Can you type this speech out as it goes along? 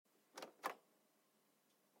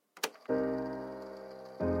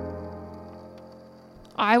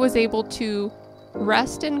I was able to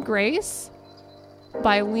rest in grace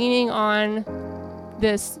by leaning on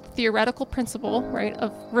this theoretical principle, right,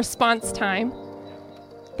 of response time,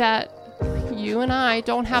 that you and I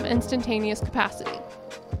don't have instantaneous capacity.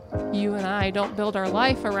 You and I don't build our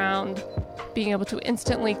life around being able to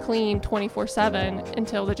instantly clean 24/7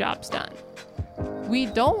 until the job's done. We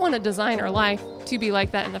don't want to design our life to be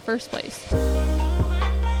like that in the first place.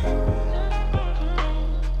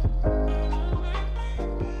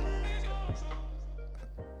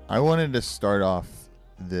 I wanted to start off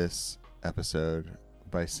this episode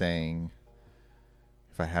by saying,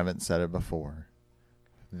 if I haven't said it before,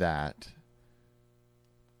 that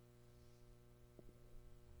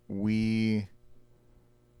we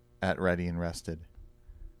at Ready and Rested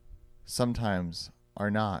sometimes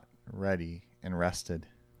are not ready and rested.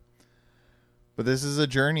 But this is a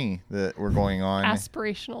journey that we're going on.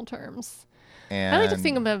 Aspirational terms. And I like to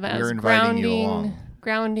think of them as we're inviting you along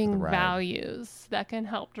grounding for the ride. values that can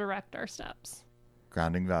help direct our steps.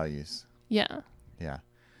 Grounding values. Yeah. Yeah.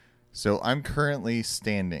 So I'm currently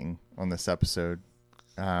standing on this episode.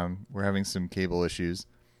 We're having some cable issues.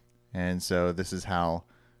 And so this is how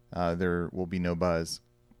there will be no buzz.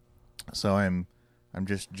 So I'm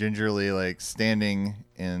just gingerly like standing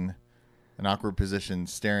in an awkward position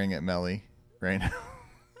staring at Melly right now.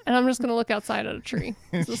 And I'm just going to look outside at a tree.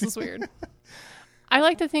 This is weird. I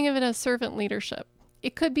like to think of it as servant leadership.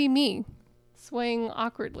 It could be me swaying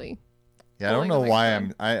awkwardly. Yeah, I don't know pulling why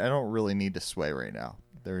away I don't really need to sway right now.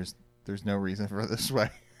 There's no reason for the sway.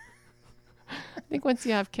 I think once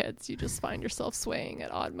you have kids, you just find yourself swaying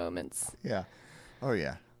at odd moments. Yeah. Oh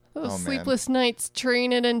yeah. Those Oh, man. sleepless nights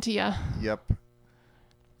train it into you. Yep.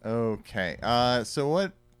 Okay. So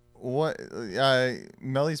what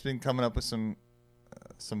Melly's been coming up with some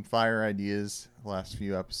fire ideas the last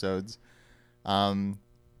few episodes.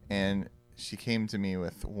 And she came to me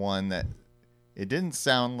with one that it didn't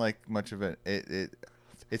sound like much of it.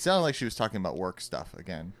 It sounded like she was talking about work stuff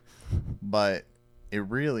again, but it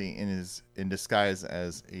really is in disguise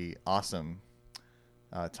as a awesome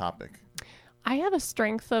topic. I have a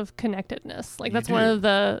strength of connectedness. Like You that's do. one of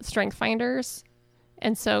the strength finders.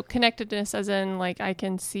 And so connectedness as in like I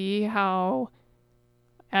can see how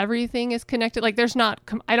everything is connected. Like there's not,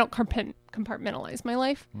 I don't compartmentalize my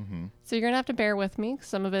life. Mm-hmm. So you're going to have to bear with me.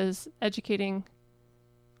 Some of it is educating.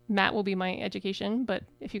 Matt will be my education, but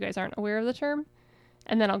if you guys aren't aware of the term,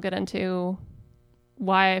 and then I'll get into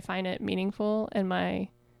why I find it meaningful in the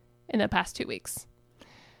past 2 weeks.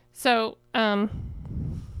 So, Matt,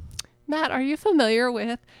 are you familiar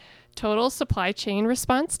with total supply chain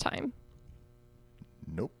response time?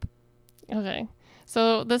 Nope. Okay.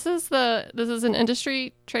 So this is an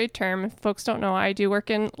industry trade term. If folks don't know, I do work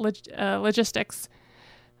in logistics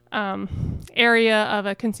area of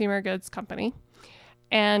a consumer goods company.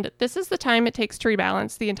 And this is the time it takes to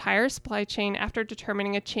rebalance the entire supply chain after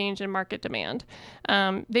determining a change in market demand.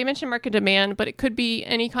 They mentioned market demand, but it could be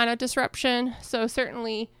any kind of disruption. So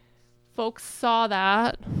certainly folks saw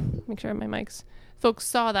that. Make sure I have my mics. Folks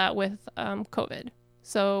saw that with COVID.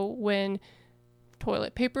 So when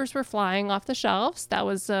toilet papers were flying off the shelves, that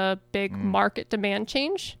was a big market demand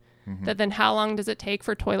change. Mm-hmm. That then how long does it take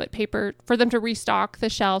for toilet paper, for them to restock the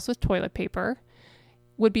shelves with toilet paper?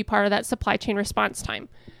 Would be part of that supply chain response time.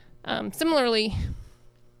 Similarly,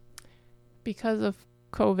 because of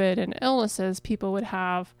COVID and illnesses, people would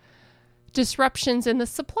have disruptions in the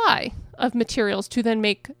supply of materials to then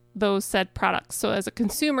make those said products. So as a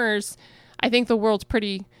consumers, I think the world's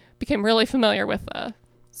became really familiar with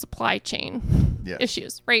supply chain Yes.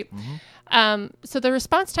 issues, right? Mm-hmm. So the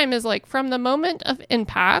response time is like from the moment of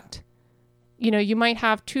impact, you might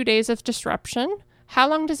have 2 days of disruption. How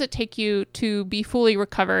long does it take you to be fully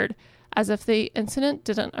recovered as if the incident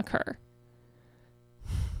didn't occur?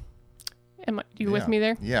 Am you with me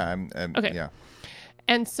there? Yeah. I'm Okay. Yeah.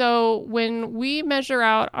 And so when we measure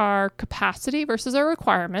out our capacity versus our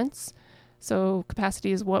requirements, so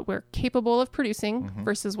capacity is what we're capable of producing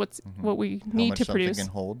versus what we How need much to something produce. can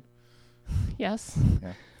hold. Yes.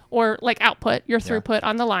 Yeah. Or like output, your Yeah. throughput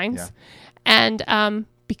on the lines. Yeah. And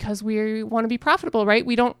because we want to be profitable, right?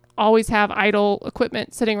 We don't always have idle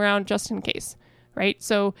equipment sitting around just in case, right?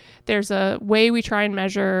 So there's a way we try and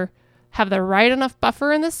have the right enough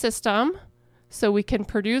buffer in the system so we can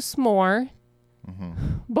produce more,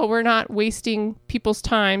 but we're not wasting people's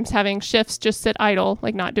times having shifts just sit idle,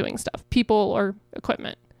 like not doing stuff, people or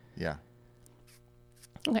equipment. Yeah.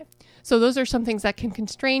 Okay. So those are some things that can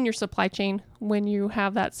constrain your supply chain when you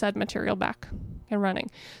have that said material back and running.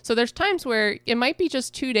 So there's times where it might be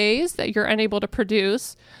just 2 days that you're unable to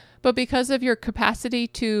produce, but because of your capacity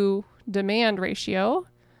to demand ratio,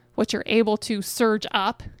 what you're able to surge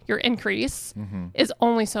up your increase is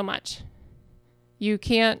only so much. You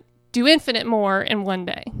can't do infinite more in one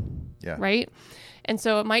day. Yeah. Right? And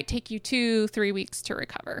so it might take you 2-3 weeks to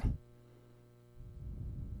recover.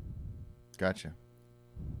 Gotcha.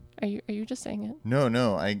 Are you just saying it?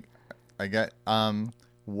 No. I got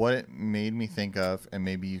what it made me think of, and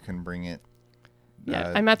maybe you can bring it.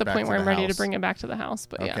 Yeah, I'm at the back point to where the I'm ready to house. bring it back to the house,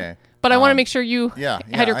 but yeah. Okay. But I want to make sure you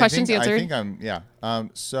had your questions answered. I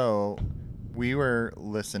think so we were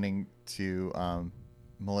listening to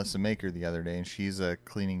Melissa Maker the other day, and she's a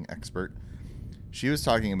cleaning expert. She was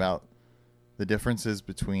talking about the differences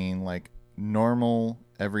between like normal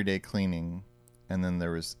everyday cleaning, and then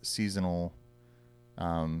there was seasonal.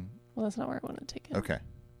 Well, that's not where I want to take it. Okay.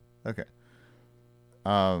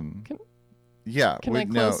 Yeah. Can I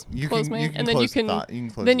close, you close can, my, you can and then close you can, the thought. You can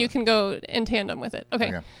close then the you thought. can go in tandem with it.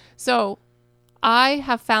 Okay. So I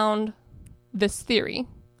have found this theory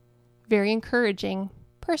very encouraging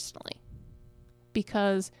personally,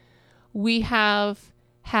 because we have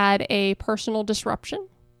had a personal disruption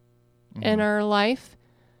in our life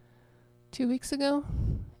 2 weeks ago.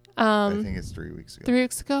 I think it's 3 weeks ago. 3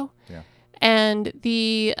 weeks ago. Yeah. And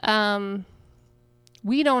we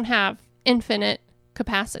don't have infinite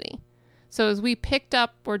capacity. So as we picked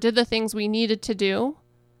up or did the things we needed to do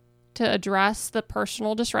to address the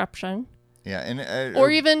personal disruption, yeah, and or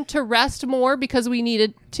even to rest more because we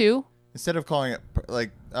needed to. Instead of calling it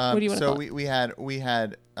like, what do you want to so call it? we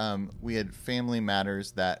had family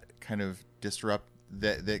matters that kind of disrupt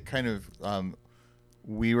that kind of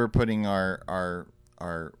we were putting our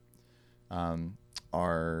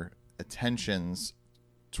attentions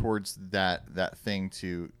towards that thing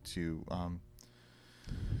to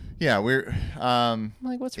yeah, we're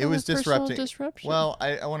Like, what's it wrong was with personal disrupting. disruption? Well,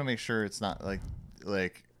 I want to make sure it's not like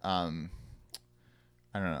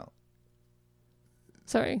I don't know.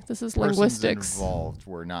 Sorry, this is Persons linguistics. involved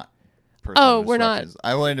were not personal we're not. disruptions.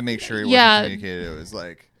 I wanted to make sure it Yeah. wasn't communicated. It was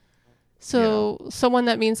like, So someone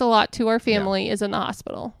that means a lot to our family is in the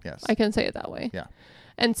hospital. Yes. I can say it that way. Yeah.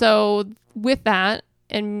 And so with that,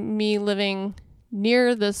 and me living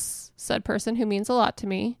near this said person who means a lot to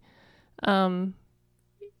me,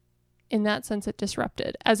 in that sense, it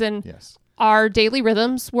disrupted. As in, yes, our daily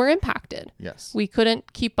rhythms were impacted. yes, We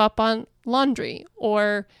couldn't keep up on laundry,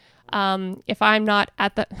 or if I'm not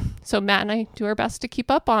at the, so Matt and I do our best to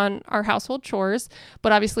keep up on our household chores,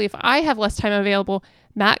 but obviously if I have less time available,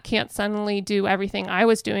 Matt can't suddenly do everything I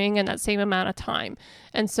was doing in that same amount of time.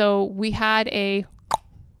 And so we had a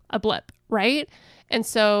blip, right? And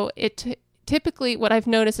so typically what I've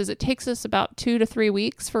noticed is it takes us about 2 to 3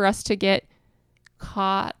 weeks for us to get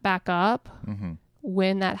caught back up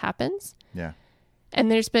when that happens. yeah,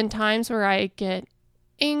 And there's been times where I get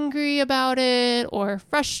angry about it or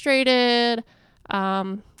frustrated,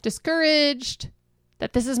 discouraged,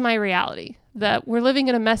 that this is my reality, that we're living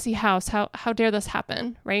in a messy house. How dare this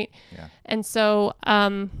happen, right? yeah, And so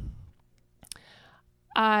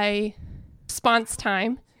response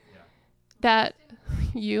time that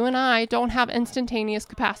you and I don't have instantaneous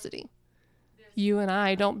capacity. You and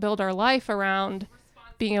I don't build our life around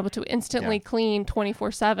being able to instantly clean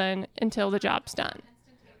 24/7 until the job's done.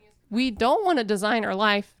 We don't want to design our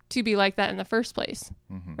life to be like that in the first place,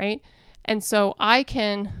 right? And so I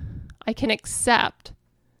can accept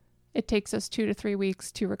it takes us 2 to 3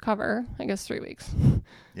 weeks to recover, I guess 3 weeks,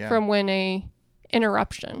 yeah, from when a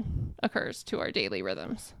interruption occurs to our daily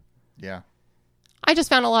rhythms. yeah. I just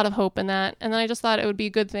found a lot of hope in that, and then I just thought it would be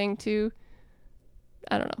a good thing to,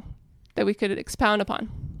 I don't know, that we could expound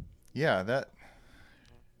upon. Yeah,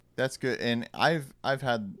 that's good. And I've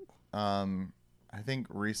had I think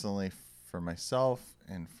recently for myself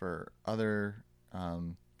and for other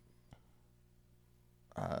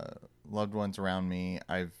loved ones around me,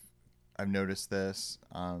 I've noticed this.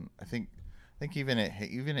 I think even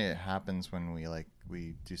it happens when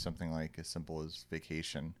we do something like as simple as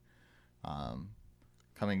vacation.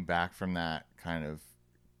 Coming back from that kind of,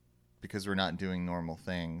 because we're not doing normal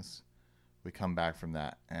things, we come back from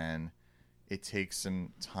that, and it takes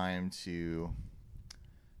some time to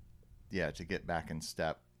get back in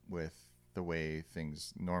step with the way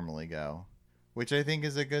things normally go, which I think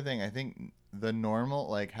is a good thing. I think the normal,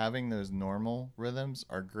 like having those normal rhythms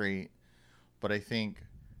are great, but I think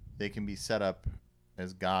they can be set up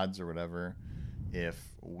as gods or whatever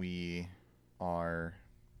if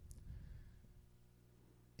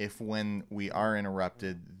when we are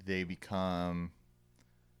interrupted, they become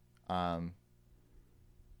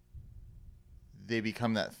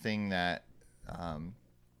that thing that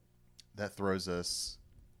that throws us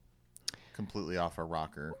completely off our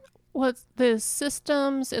rocker. the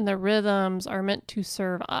systems and the rhythms are meant to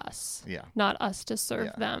serve us, Yeah. not us to serve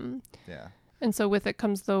Yeah. them. Yeah. And so with it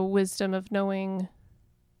comes the wisdom of knowing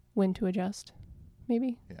when to adjust,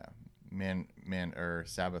 maybe. Yeah. Man, or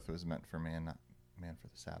Sabbath was meant for man, not man for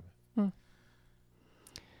the Sabbath.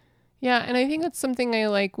 Yeah, and I think that's something I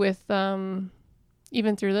like with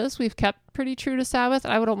even through this, we've kept pretty true to Sabbath.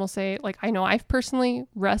 I would almost say, like, I know I've personally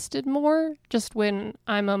rested more just when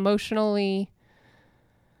I'm emotionally,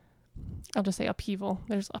 I'll just say upheaval.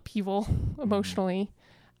 There's upheaval emotionally.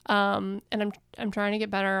 And I'm trying to get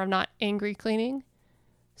better. I'm not angry cleaning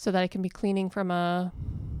so that I can be cleaning from a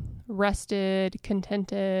rested,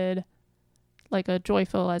 contented, like a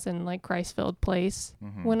joyful, as in like Christ-filled place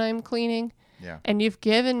when I'm cleaning. Yeah. And you've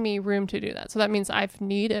given me room to do that. So that means I've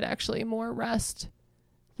needed actually more rest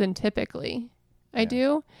than typically I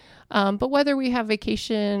do. But whether we have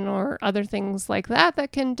vacation or other things like that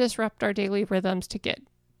that can disrupt our daily rhythms to get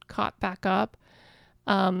caught back up,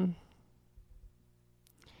 I'm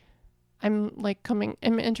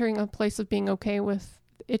entering a place of being okay with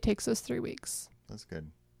it takes us 3 weeks. That's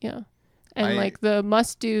good. Yeah. And like the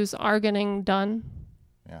must-dos are getting done.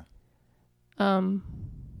 Yeah.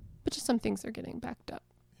 But just some things are getting backed up.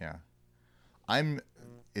 Yeah.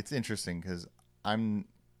 It's interesting because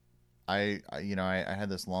I had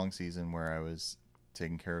this long season where I was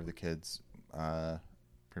taking care of the kids,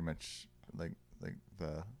 pretty much like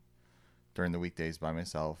during the weekdays by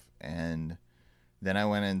myself. And then I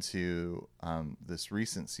went into, this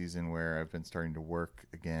recent season where I've been starting to work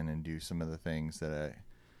again and do some of the things that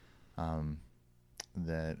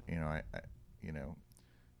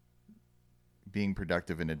being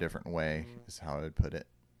productive in a different way is how I would put it.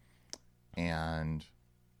 And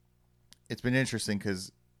it's been interesting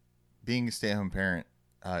because being a stay-at-home parent,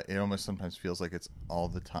 it almost sometimes feels like it's all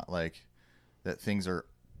the time, like that things are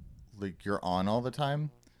like you're on all the time.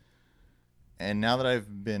 And now that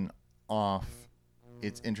I've been off,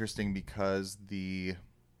 it's interesting because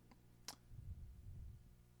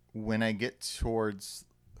when I get towards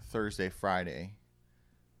Thursday, Friday,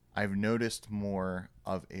 I've noticed more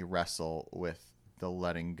of a wrestle with the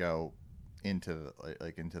letting go into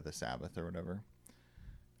the Sabbath or whatever.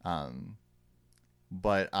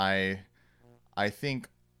 But I think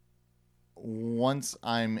once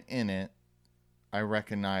I'm in it, I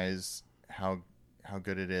recognize how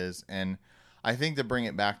good it is. And I think to bring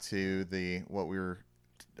it back to what we were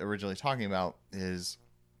originally talking about is,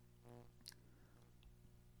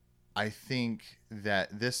 I think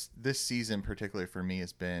that this season, particularly for me,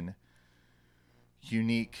 has been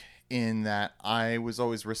unique in that I was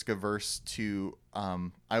always risk averse to.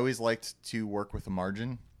 I always liked to work with a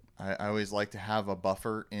margin. I always like to have a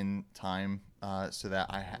buffer in time so that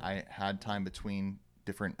I had time between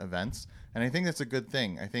different events, and I think that's a good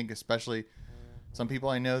thing. I think especially some people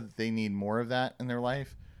I know that they need more of that in their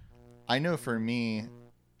life. I know for me,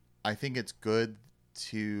 I think it's good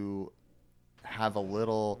to have a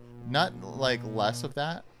little, not like less of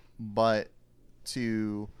that, but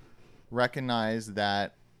to recognize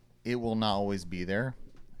that it will not always be there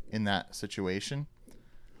in that situation,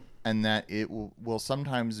 and that it will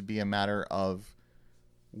sometimes be a matter of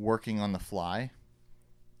working on the fly,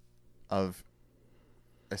 of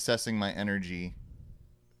assessing my energy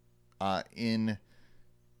in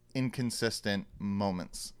inconsistent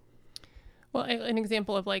moments. Well, an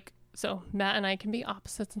example of so Matt and I can be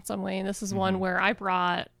opposites in some way, and this is one where I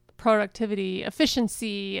brought productivity,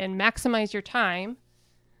 efficiency, and maximize your time.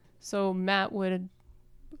 So Matt would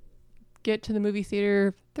get to the movie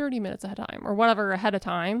theater 30 minutes ahead of time or whatever ahead of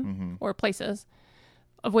time or places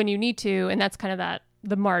of when you need to. And that's kind of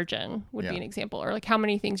the margin would be an example, or like how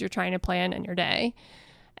many things you're trying to plan in your day.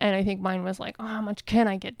 And I think mine was like, oh, how much can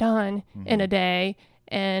I get done in a day?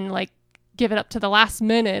 And like give it up to the last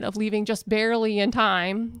minute of leaving just barely in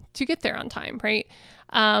time to get there on time. Right.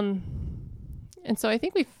 And so I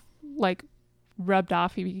think we've like rubbed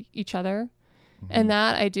off each other. And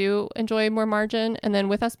that I do enjoy more margin. And then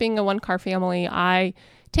with us being a 1-car family, I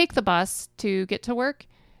take the bus to get to work.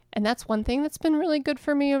 And that's one thing that's been really good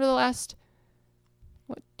for me over the last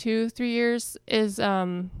 2-3 years is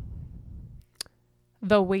the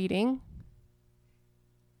waiting.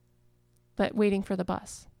 But waiting for the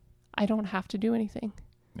bus. I don't have to do anything.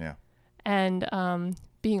 Yeah. And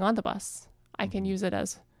being on the bus, I can use it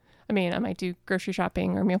as, I might do grocery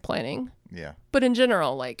shopping or meal planning. Yeah. But in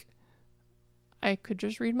general, like, I could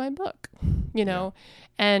just read my book,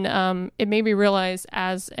 and it made me realize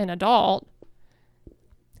as an adult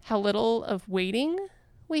how little of waiting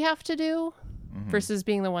we have to do versus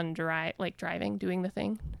being the one driving, doing the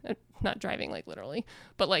thing, not driving like literally,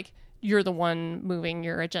 but like you're the one moving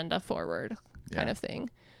your agenda forward kind of thing.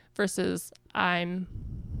 versus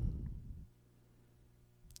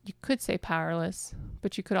you could say powerless,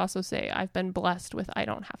 but you could also say I've been blessed with I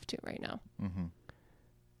don't have to right now. Mm-hmm.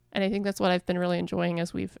 And I think that's what I've been really enjoying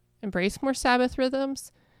as we've embraced more Sabbath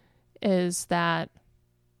rhythms, is that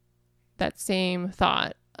same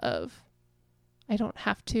thought of I don't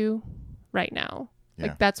have to right now. Yeah.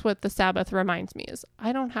 Like that's what the Sabbath reminds me is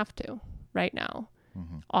I don't have to right now.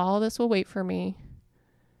 Mm-hmm. All this will wait for me.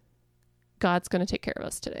 God's going to take care of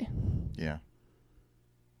us today. Yeah.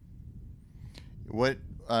 What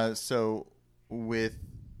so with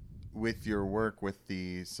your work with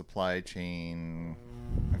the supply chain,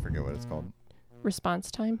 I forget what it's called. Response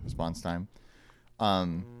time.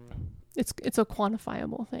 It's a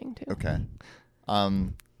quantifiable thing too. Okay.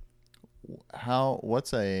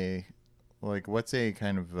 What's a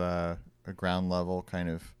kind of a ground level kind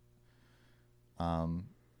of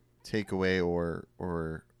takeaway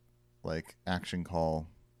or like action call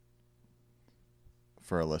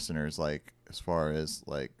for our listeners, like as far as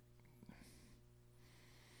like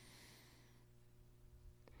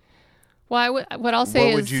well, what I'll say what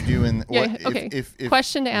is would you do in if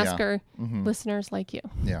question to ask our mm-hmm. listeners like you.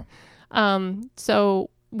 Yeah. So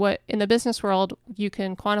what in the business world you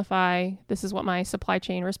can quantify, this is what my supply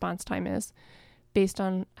chain response time is based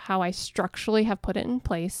on how I structurally have put it in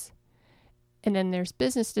place. And then there's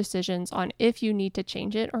business decisions on if you need to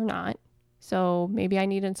change it or not. So maybe I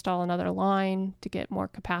need to install another line to get more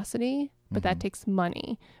capacity, but mm-hmm. that takes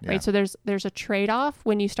money, right? Yeah. So there's a trade-off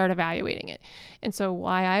when you start evaluating it. And so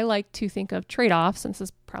why I like to think of trade-offs, and this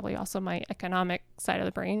is probably also my economic side of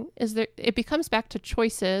the brain, is that it becomes back to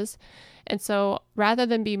choices. And so rather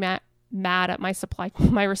than be mad at my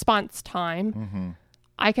response time, mm-hmm.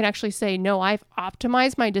 I can actually say, no, I've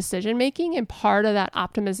optimized my decision making, and part of that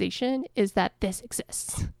optimization is that this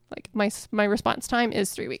exists. Like my response time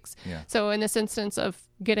is 3 weeks. Yeah. So in this instance of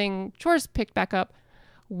getting chores picked back up,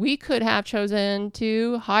 we could have chosen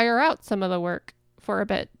to hire out some of the work for a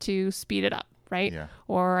bit to speed it up, right? Yeah.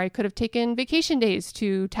 Or I could have taken vacation days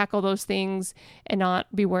to tackle those things and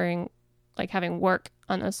not be worrying, like having work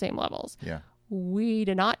on those same levels. Yeah. We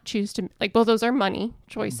did not choose to, like both those are money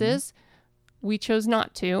choices. Mm-hmm. We chose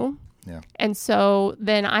not to. Yeah. And so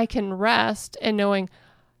then I can rest in knowing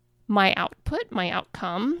my output, my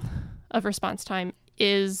outcome of response time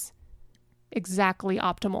is exactly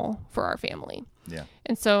optimal for our family. Yeah.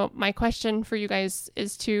 And so my question for you guys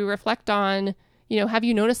is to reflect on, have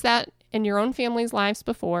you noticed that in your own family's lives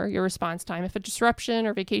before, your response time? If a disruption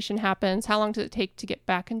or vacation happens, how long does it take to get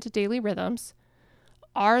back into daily rhythms?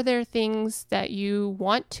 Are there things that you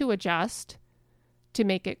want to adjust to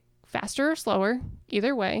make it faster or slower?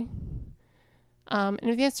 Either way. And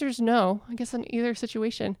if the answer is no, I guess in either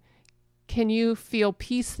situation, can you feel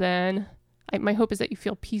peace then? My hope is that you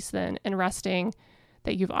feel peace then and resting,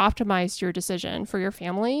 that you've optimized your decision for your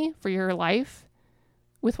family, for your life,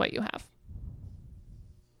 with what you have.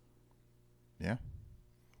 Yeah.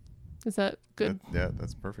 Is that good? Yeah,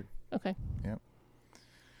 that's perfect. Okay. Yeah.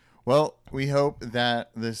 Well, we hope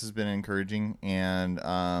that this has been encouraging, and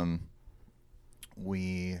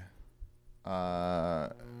we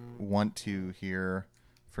want to hear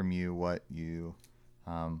from you what you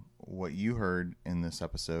heard in this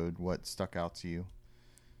episode, what stuck out to you.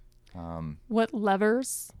 What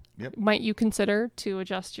levers might you consider to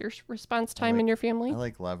adjust your response time in your family? I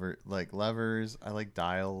like levers. I like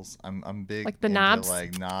dials. I'm big like the into knobs,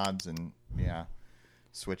 like knobs and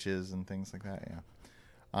switches and things like that. Yeah.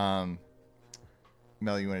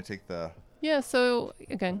 Mel, you want to take the? Yeah. So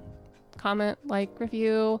again, comment, like,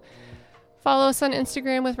 review, follow us on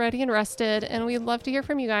Instagram with Ready and Rested, and we'd love to hear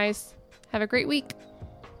from you guys. Have a great week.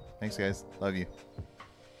 Thanks, guys. Love you.